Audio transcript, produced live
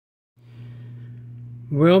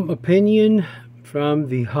Well, opinion from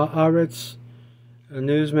the Haaretz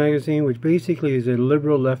news magazine, which basically is a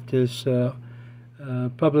liberal leftist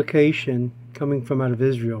publication coming from out of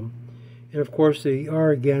Israel. And of course, they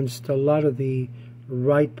are against a lot of the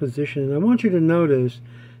right position. And I want you to notice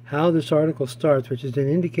how this article starts, which is an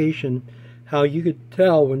indication how you could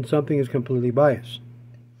tell when something is completely biased.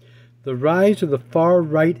 The rise of the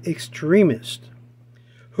far-right extremist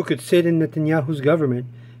who could sit in Netanyahu's government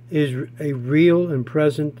is a real and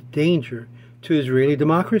present danger to Israeli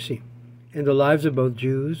democracy and the lives of both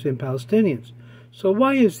Jews and Palestinians. So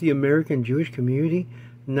why is the American Jewish community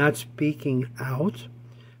not speaking out?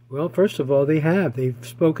 Well, first of all, they've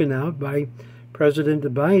spoken out by President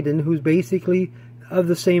Biden, who's basically of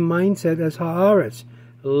the same mindset as Haaretz,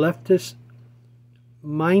 leftist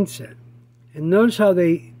mindset. And notice how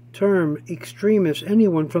they term extremists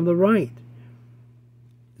anyone from the right.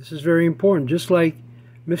 This is very important. Just like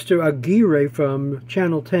Mr. Aguirre from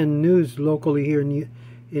Channel 10 News locally here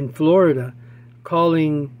in Florida,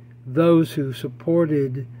 calling those who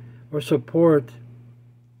supported or support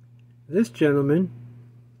this gentleman,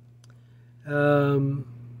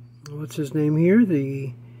 what's his name here?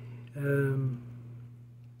 The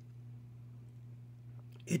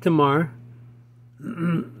Itamar,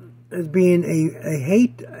 as being a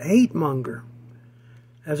hate monger.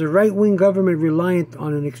 As a right-wing government reliant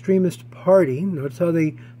on an extremist party, notice how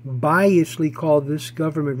they biasly call this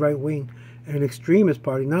government right-wing an extremist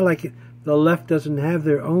party, not like the left doesn't have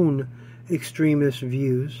their own extremist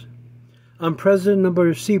views. President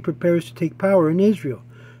Abbasi prepares to take power in Israel.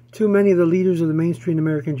 Too many of the leaders of the mainstream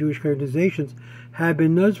American Jewish organizations have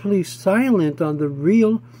been noticeably silent on the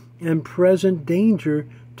real and present danger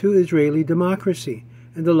to Israeli democracy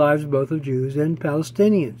and the lives both of Jews and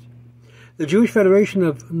Palestinians. The Jewish Federation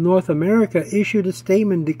of North America issued a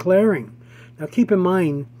statement declaring, now keep in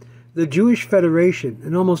mind, the Jewish Federation,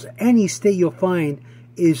 in almost any state you'll find,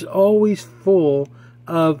 is always full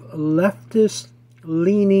of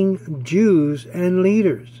leftist-leaning Jews and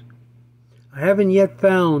leaders. I haven't yet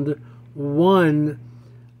found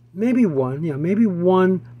maybe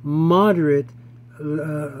one moderate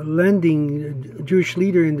lending Jewish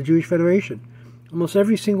leader in the Jewish Federation. Almost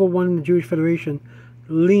every single one in the Jewish Federation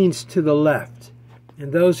leans to the left,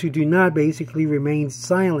 and those who do not basically remain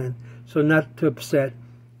silent so not to upset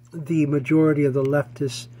the majority of the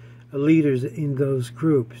leftist leaders in those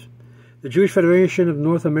groups. The Jewish Federation of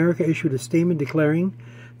North America issued a statement declaring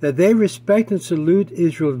that they respect and salute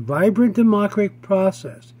Israel's vibrant democratic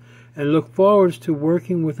process and look forward to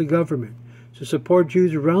working with the government to support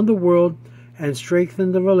Jews around the world and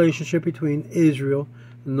strengthen the relationship between Israel,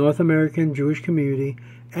 the North American Jewish community,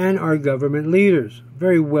 and our government leaders.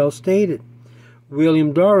 Very well stated.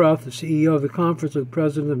 William Daroff, the CEO of the Conference of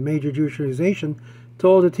Presidents of Major Jewish Organizations,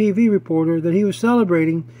 told a TV reporter that he was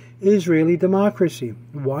celebrating Israeli democracy.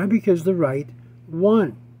 Why? Because the right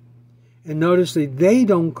won. And notice that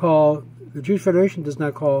the Jewish Federation does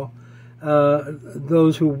not call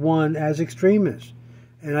those who won as extremists.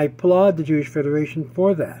 And I applaud the Jewish Federation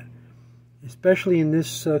for that, especially in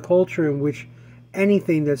this culture in which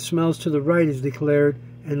anything that smells to the right is declared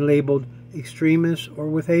and labeled extremist or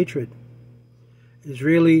with hatred.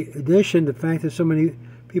 Israeli addition, the fact that so many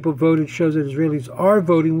people voted shows that Israelis are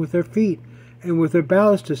voting with their feet and with their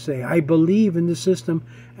ballots to say, I believe in the system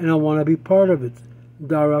and I want to be part of it,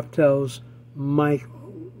 Daroff tells Mike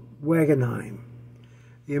Wagenheim.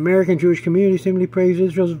 The American Jewish community simply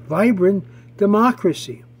praises Israel's vibrant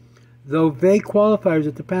democracy, though vague qualifiers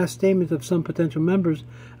at the past statements of some potential members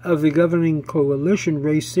of the governing coalition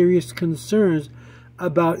raise serious concerns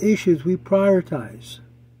about issues we prioritize.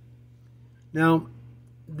 Now,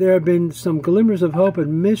 there have been some glimmers of hope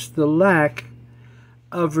amidst the lack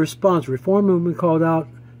of response. Reform movement called out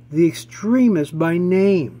the extremists by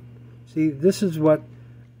name. See, this is what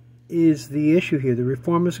is the issue here. The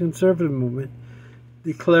reformist conservative movement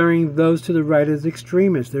declaring those to the right as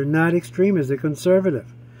extremists. They're not extremists, they're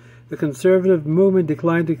conservative. The conservative movement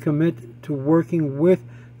declined to commit to working with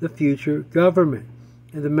the future government.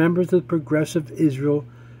 And the members of the Progressive Israel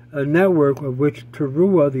Network, of which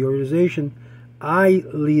Teruah, the organization I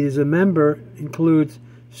lead as a member, includes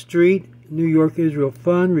Street, New York Israel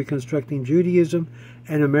Fund, Reconstructing Judaism,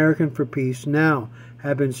 and American for Peace Now,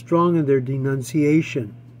 have been strong in their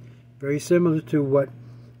denunciation. Very similar to what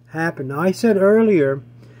happened. Now, I said earlier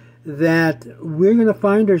that we're going to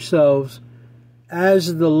find ourselves,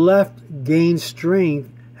 as the left gains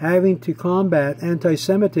strength, having to combat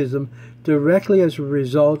anti-Semitism directly as a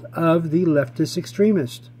result of the leftist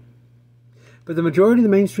extremists. But the majority of the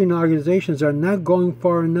mainstream organizations are not going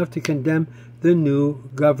far enough to condemn the new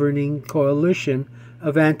governing coalition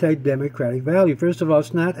of anti-democratic value. First of all,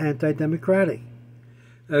 it's not anti-democratic.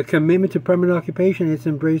 A commitment to permanent occupation is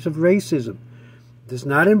embrace of racism. It does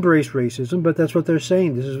not embrace racism, but that's what they're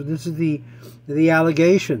saying. This is the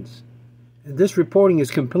allegations. And this reporting is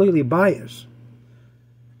completely biased.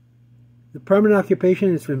 The permanent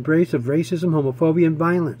occupation is an embrace of racism, homophobia, and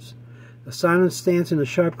violence. The silence stands in a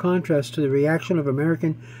sharp contrast to the reaction of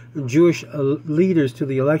American Jewish leaders to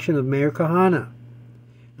the election of Meir Kahane.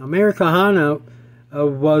 Now, Meir Kahane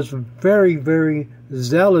was very, very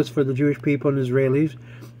zealous for the Jewish people and Israelis,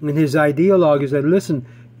 and his ideologue is that, listen,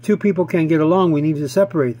 two people can't get along, we need to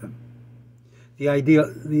separate them.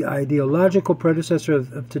 The ideological predecessor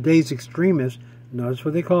of today's extremists, notice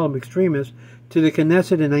what they call them, extremists, to the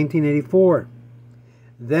Knesset in 1984.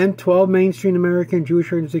 Then 12 mainstream American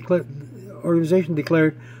Jewish organizations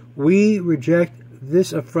declared, we reject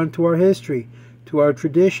this affront to our history, to our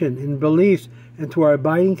tradition and beliefs, and to our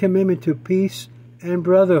abiding commitment to peace and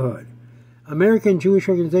brotherhood. American Jewish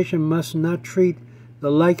organization must not treat the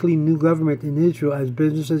likely new government in Israel as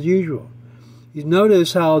business as usual. You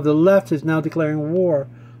notice how the left is now declaring war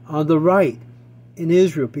on the right in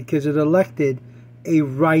Israel because it elected a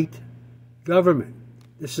right government.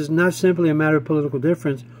 This is not simply a matter of political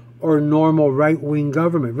difference or normal right-wing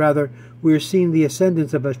government. Rather, we are seeing the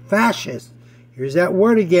ascendance of a fascist. Here's that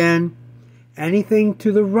word again. Anything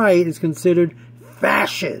to the right is considered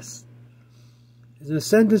fascist. It's an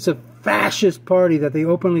ascendance of fascist party that they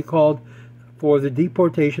openly called for the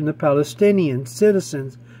deportation of Palestinian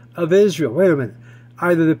citizens of Israel. Wait a minute.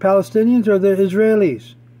 Either the Palestinians or the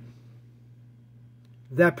Israelis.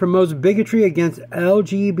 That promotes bigotry against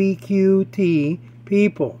LGBTQ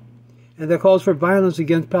people. And that calls for violence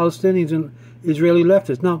against Palestinians and Israeli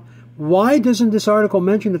leftists. Now, why doesn't this article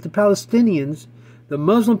mention that the Palestinians, the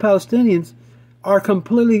Muslim Palestinians, are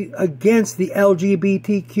completely against the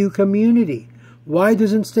LGBTQ community? Why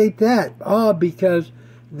doesn't it state that? Because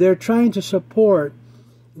they're trying to support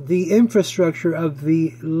the infrastructure of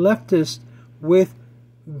the leftists with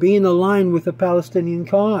being aligned with the Palestinian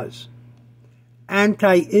cause,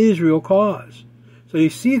 anti-Israel cause. So you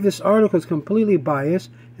see this article is completely biased,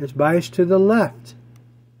 and it's biased to the left.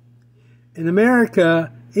 In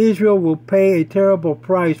America, Israel will pay a terrible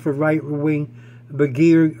price for right-wing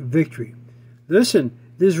Bagir victory. Listen,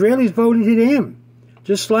 the Israelis voted him,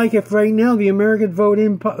 just like if right now the Americans vote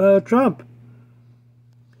in Trump.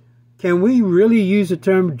 Can we really use the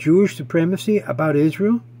term Jewish supremacy about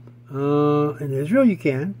Israel? In Israel you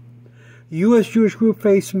can. U.S. Jewish group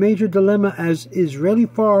face major dilemma as Israeli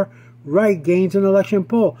far-right gains an election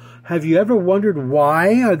poll. Have you ever wondered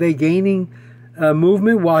why are they gaining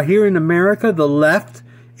movement while here in America the left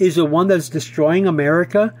is the one that's destroying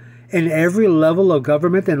America in every level of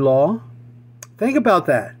government and law? Think about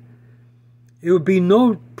that. It would be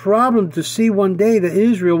no problem to see one day that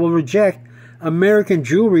Israel will reject American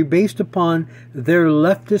Jewry based upon their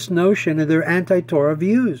leftist notion and their anti-Torah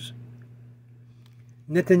views.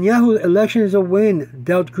 Netanyahu's election is a win,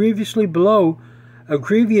 dealt a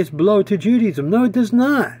grievous blow to Judaism. No, it does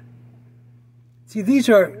not. See, these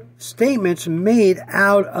are statements made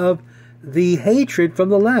out of the hatred from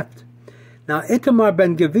the left. Now, Itamar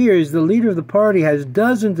Ben-Gvir is the leader of the party, has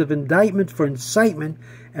dozens of indictments for incitement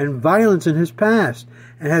and violence in his past,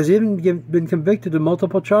 and has even been convicted of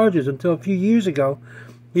multiple charges until a few years ago.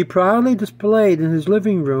 He proudly displayed in his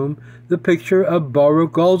living room the picture of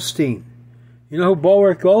Baruch Goldstein. You know who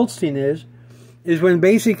Baruch Goldstein is when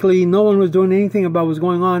basically no one was doing anything about what was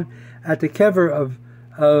going on at the kever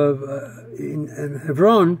in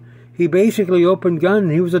Hebron. He basically opened gun,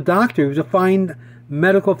 and he was a doctor. He was a fine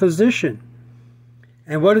medical physician.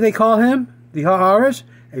 And what do they call him? The Haaretz?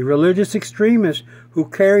 A religious extremist who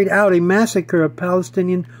carried out a massacre of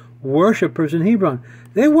Palestinian worshippers in Hebron.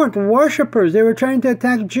 They weren't worshippers. They were trying to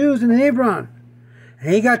attack Jews in Hebron.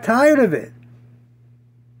 And he got tired of it.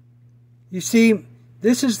 You see,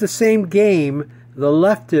 this is the same game the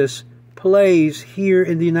leftist plays here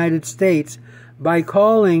in the United States by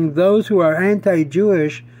calling those who are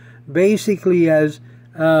anti-Jewish basically as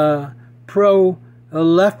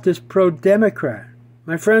pro-leftist, pro-Democrat.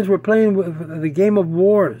 My friends, we're playing with the game of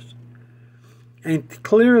wars. And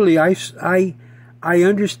clearly, I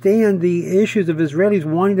understand the issues of Israelis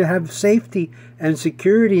wanting to have safety and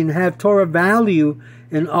security and have Torah value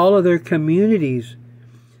in all of their communities.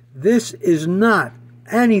 This is not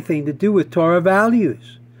anything to do with Torah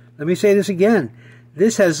values. Let me say this again.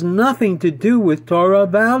 This has nothing to do with Torah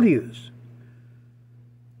values.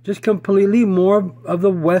 Just completely more of the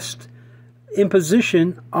West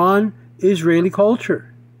imposition on Israeli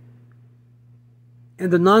culture.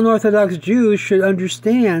 And the non-Orthodox Jews should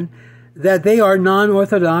understand that they are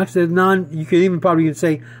non-Orthodox, they're you could even probably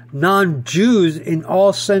say non-Jews in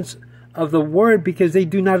all sense of the word, because they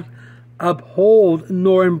do not uphold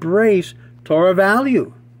nor embrace Torah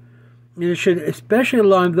value. And it should especially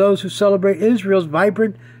alarm those who celebrate Israel's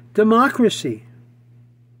vibrant democracy.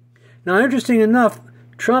 Now, interesting enough,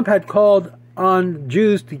 Trump had called on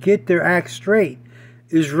Jews to get their act straight.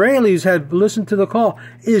 Israelis had listened to the call.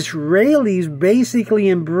 Israelis basically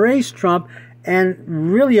embraced Trump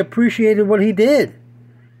and really appreciated what he did.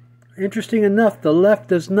 Interesting enough, the left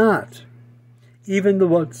does not. Even the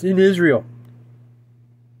ones in Israel.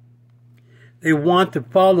 They want to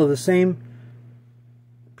follow the same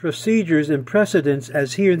procedures and precedents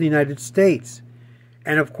as here in the United States.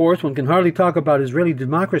 And of course, one can hardly talk about Israeli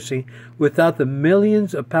democracy without the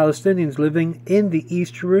millions of Palestinians living in the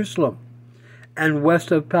East Jerusalem and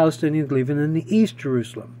west of Palestinians living in the East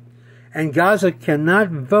Jerusalem. And Gaza cannot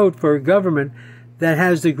vote for a government that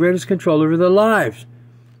has the greatest control over their lives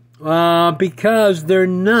because they're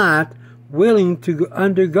not willing to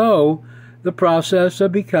undergo the process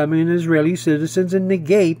of becoming Israeli citizens and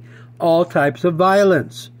negate all types of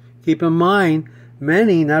violence. Keep in mind,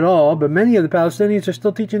 many, not all, but many of the Palestinians are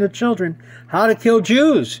still teaching their children how to kill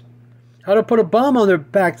Jews, how to put a bomb on their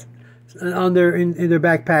backs, in their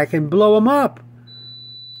backpack and blow them up.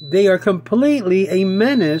 They are completely a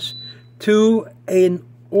menace to an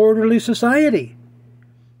orderly society.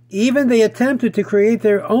 Even they attempted to create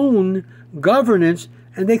their own governance,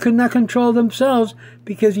 and they could not control themselves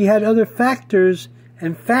because you had other factors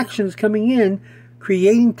and factions coming in,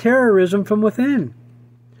 creating terrorism from within.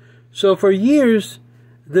 So for years,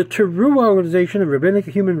 the Teruah organization of rabbinic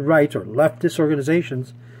human rights, or leftist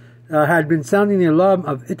organizations, had been sounding the alarm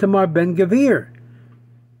of Itamar Ben-Gvir.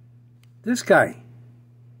 This guy.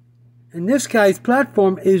 And this guy's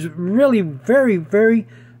platform is really very, very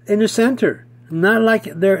in the center. Not like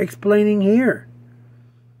they're explaining here.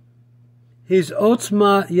 His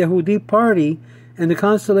Otzma Yehudi party and the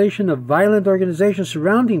constellation of violent organizations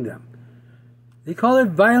surrounding them. They call it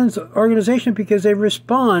violent organization because they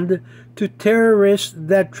respond to terrorists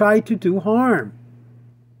that try to do harm.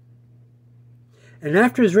 And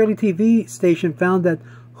after Israeli TV station found that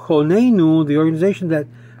Honeinu, the organization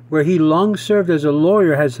where he long served as a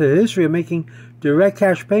lawyer, has a history of making direct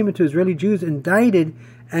cash payment to Israeli Jews indicted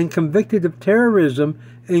and convicted of terrorism,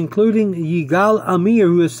 including Yigal Amir,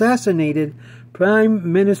 who assassinated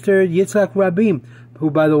Prime Minister Yitzhak Rabin, who,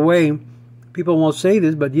 by the way, people won't say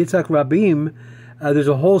this, but Yitzhak Rabin, there's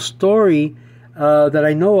a whole story that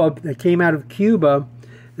I know of that came out of Cuba,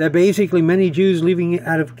 that basically many Jews leaving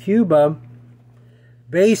out of Cuba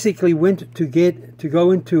basically went to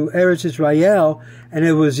go into Eretz Israel, and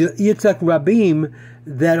it was Yitzhak Rabin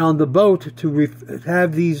that on the boat to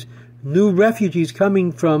have these new refugees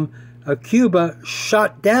coming from Cuba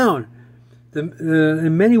shot down.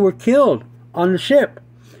 And many were killed on the ship.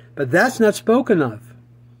 But that's not spoken of.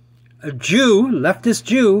 A Jew, leftist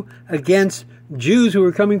Jew, against Jews who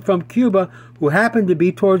were coming from Cuba who happened to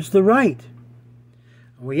be towards the right.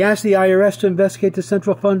 We asked the IRS to investigate the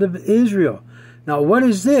Central Fund of Israel. Now, what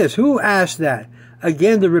is this? Who asked that?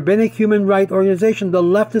 Again, the Rabbinic Human Rights Organization, the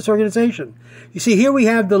leftist organization. You see, here we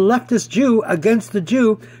have the leftist Jew against the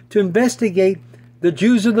Jew to investigate the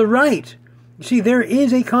Jews of the right. You see, there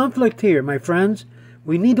is a conflict here, my friends.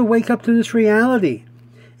 We need to wake up to this reality.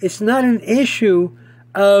 It's not an issue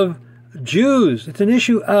of Jews. It's an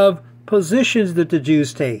issue of positions that the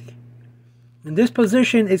Jews take. And this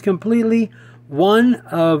position is completely one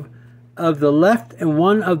of the left and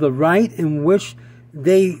one of the right, in which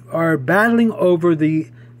they are battling over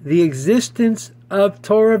the existence of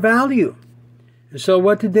Torah value. And so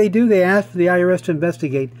what did they do? They asked for the IRS to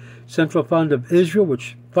investigate Central Fund of Israel,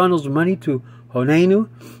 which funnels money to Honeinu.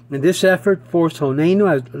 And this effort forced Honeinu,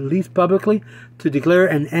 at least publicly, to declare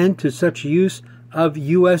an end to such use of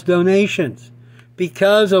U.S. donations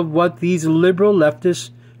because of what these liberal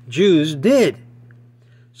leftist Jews did.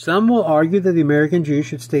 Some will argue that the American Jews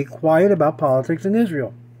should stay quiet about politics in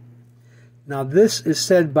Israel. Now, this is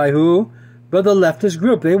said by who? By the leftist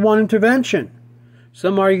group. They want intervention.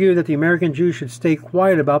 Some argue that the American Jews should stay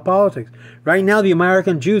quiet about politics. Right now, the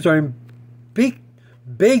American Jews are in big,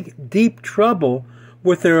 deep trouble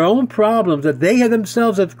with their own problems that they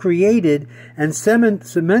themselves have created and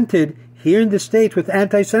cemented here in the States with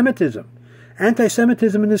anti-Semitism.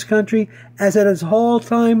 Anti-Semitism in this country is at its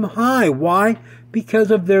all-time high. Why? Because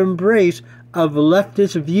of their embrace of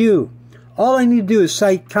leftist view. All I need to do is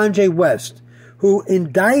cite Kanye West, who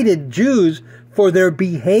indicted Jews for their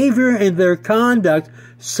behavior and their conduct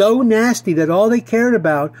so nasty that all they cared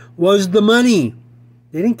about was the money.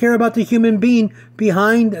 They didn't care about the human being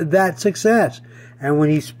behind that success. And when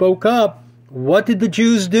he spoke up, what did the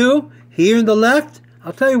Jews do? Here in the left?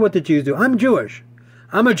 I'll tell you what the Jews do. I'm Jewish.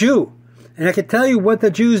 I'm a Jew. And I can tell you what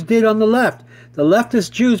the Jews did on the left. The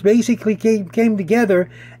leftist Jews basically came together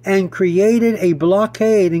and created a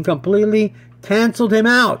blockade and completely canceled him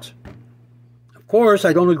out. Of course,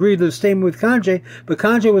 I don't agree with the statement with Kanye, but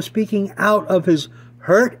Kanye was speaking out of his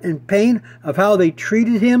hurt and pain of how they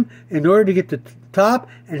treated him in order to get to the top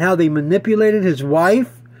and how they manipulated his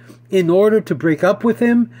wife in order to break up with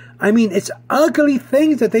him. I mean, it's ugly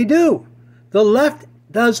things that they do. The left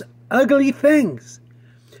does ugly things.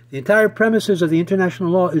 The entire premises of the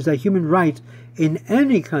international law is that human rights in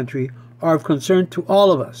any country are of concern to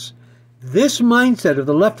all of us. This mindset of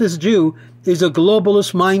the leftist Jew is a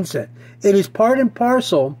globalist mindset. It is part and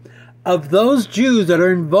parcel of those Jews that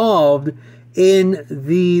are involved in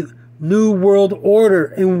the New World Order,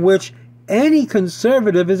 in which any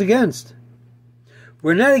conservative is against.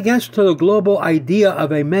 We're not against the global idea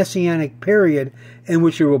of a messianic period in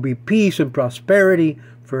which there will be peace and prosperity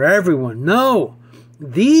for everyone. No,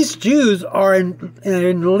 these Jews are in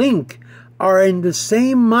the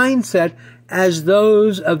same mindset as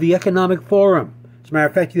those of the Economic Forum. As a matter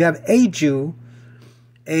of fact, you have a Jew,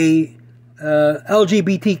 a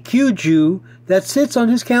LGBTQ Jew, that sits on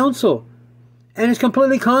his council and is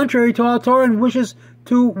completely contrary to all Torah and wishes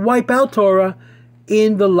to wipe out Torah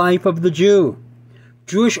in the life of the Jew.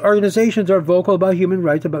 Jewish organizations are vocal about human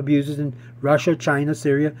rights abuses in Russia, China,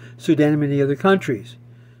 Syria, Sudan, and many other countries.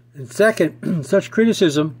 And second, such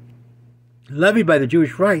criticism levied by the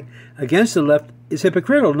Jewish right against the left is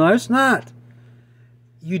hypocritical. No, it's not.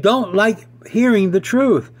 You don't like hearing the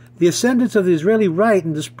truth. The ascendance of the Israeli right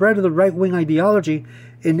and the spread of the right-wing ideology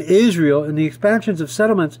in Israel and the expansions of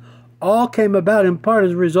settlements all came about in part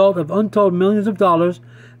as a result of untold millions of dollars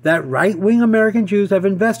that right-wing American Jews have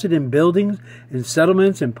invested in buildings and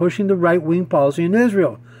settlements and pushing the right-wing policy in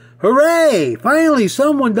Israel. Hooray! Finally,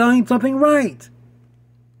 someone doing something right.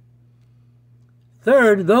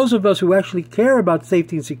 Third, those of us who actually care about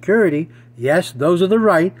safety and security, yes, those of the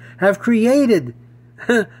right, have created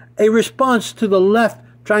a response to the left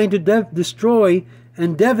trying to destroy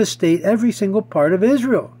and devastate every single part of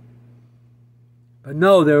Israel. But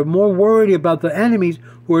no, they're more worried about the enemies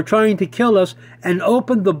who are trying to kill us and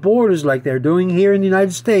open the borders like they're doing here in the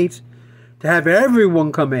United States to have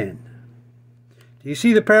everyone come in. Do you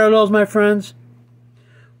see the parallels, my friends?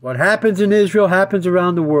 What happens in Israel happens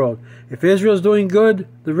around the world. If Israel is doing good,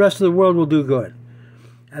 the rest of the world will do good.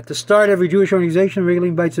 At the start, every Jewish organization regularly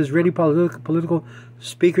invites Israeli political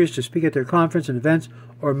speakers to speak at their conference and events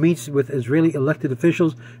or meets with Israeli elected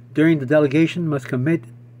officials. During the delegation must commit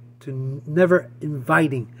to never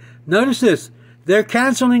inviting. Notice this. They're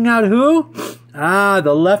canceling out who?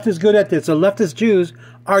 The left is good at this. The leftist Jews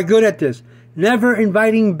are good at this. Never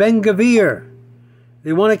inviting Ben Gvir.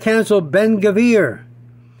 They want to cancel Ben Gvir.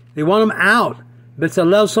 They want him out.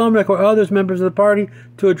 Bezalel Smotrich or others members of the party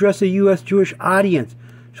to address the U.S. Jewish audience.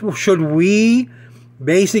 So should we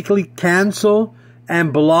basically cancel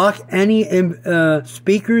and block any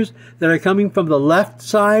speakers that are coming from the left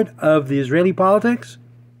side of the Israeli politics?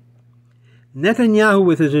 Netanyahu,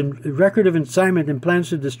 with his record of incitement and plans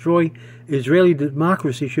to destroy Israeli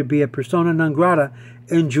democracy, should be a persona non grata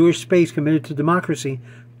in Jewish space committed to democracy,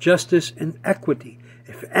 justice, and equity.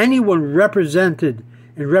 If anyone represented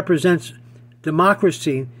and represents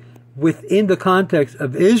democracy within the context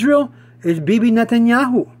of Israel, it's Bibi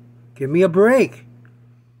Netanyahu. Give me a break.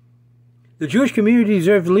 The Jewish community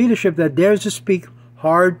deserves leadership that dares to speak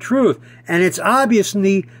hard truth. And it's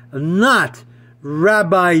obviously not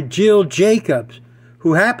Rabbi Jill Jacobs,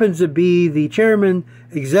 who happens to be the chairman,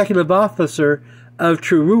 executive officer of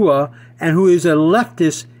Teruah, and who is a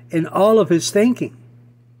leftist in all of his thinking.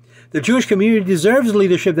 The Jewish community deserves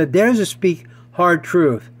leadership that dares to speak hard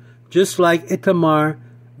truth, just like Itamar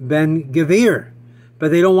Ben Gvir. But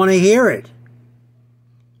they don't want to hear it.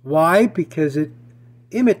 Why? Because it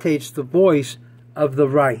imitates the voice of the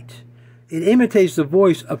right. It imitates the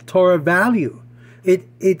voice of Torah value.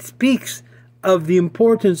 It speaks of the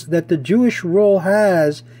importance that the Jewish role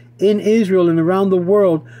has in Israel and around the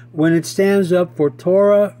world when it stands up for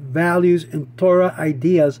Torah values and Torah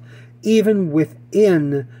ideas, even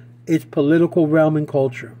within its political realm and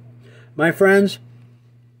culture. My friends,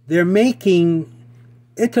 they're making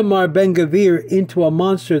Itamar Ben Gvir into a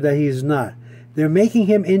monster that he is not. They're making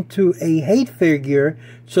him into a hate figure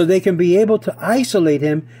so they can be able to isolate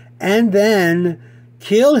him and then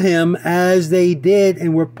kill him as they did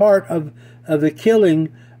and were part of the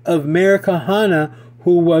killing of Meir Kahane,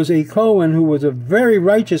 who was a Cohen, who was a very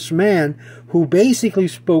righteous man, who basically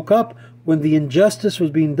spoke up when the injustice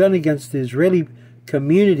was being done against the Israeli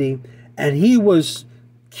community And he was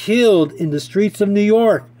killed in the streets of New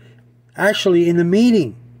York, actually in a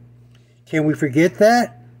meeting. Can we forget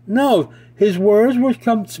that? No. His words were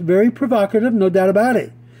very provocative, no doubt about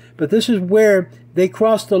it. But this is where they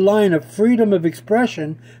crossed the line of freedom of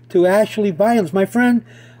expression to actually violence. My friend,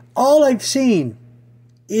 all I've seen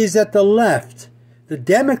is that the left, the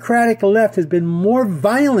Democratic left, has been more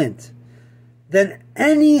violent than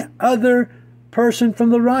any other person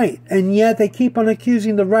from the right. And yet they keep on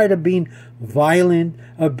accusing the right of being violent,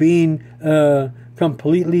 of being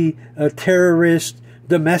completely terrorist,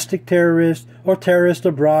 domestic terrorist, or terrorist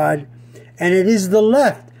abroad. And it is the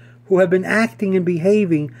left who have been acting and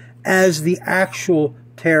behaving as the actual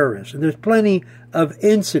terrorists. And there's plenty of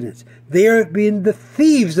incidents. They are being the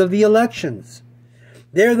thieves of the elections.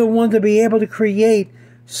 They're the ones to be able to create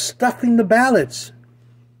stuffing the ballots.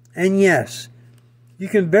 And yes, you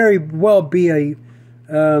can very well be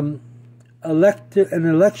an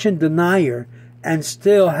election denier and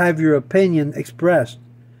still have your opinion expressed.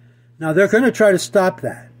 Now, they're going to try to stop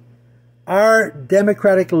that. Our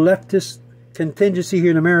Democratic leftist contingency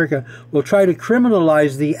here in America will try to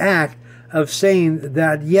criminalize the act of saying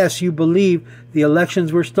that, yes, you believe the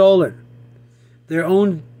elections were stolen. Their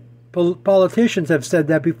own politicians have said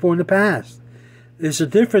that before in the past. There's a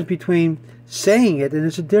difference between saying it, and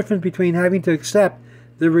there's a difference between having to accept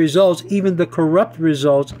the results, even the corrupt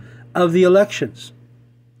results of the elections.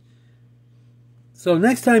 So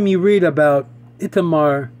next time you read about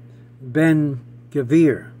Itamar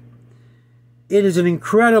Ben-Gvir, it is an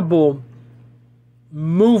incredible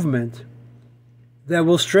movement that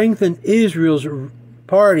will strengthen Israel's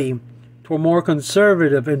party to a more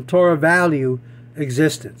conservative and Torah value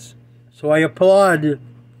existence. So I applaud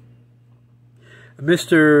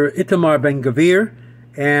Mr. Itamar Ben-Gvir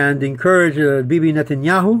and encourage Bibi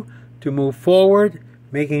Netanyahu to move forward,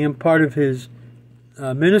 making him part of his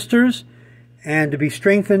ministers, and to be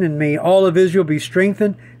strengthened, and may all of Israel be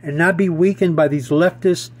strengthened and not be weakened by these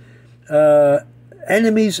leftist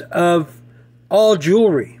enemies of all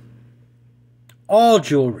jewelry. All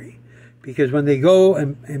jewelry. Because when they go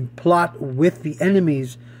and plot with the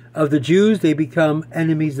enemies of the Jews, they become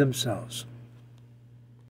enemies themselves.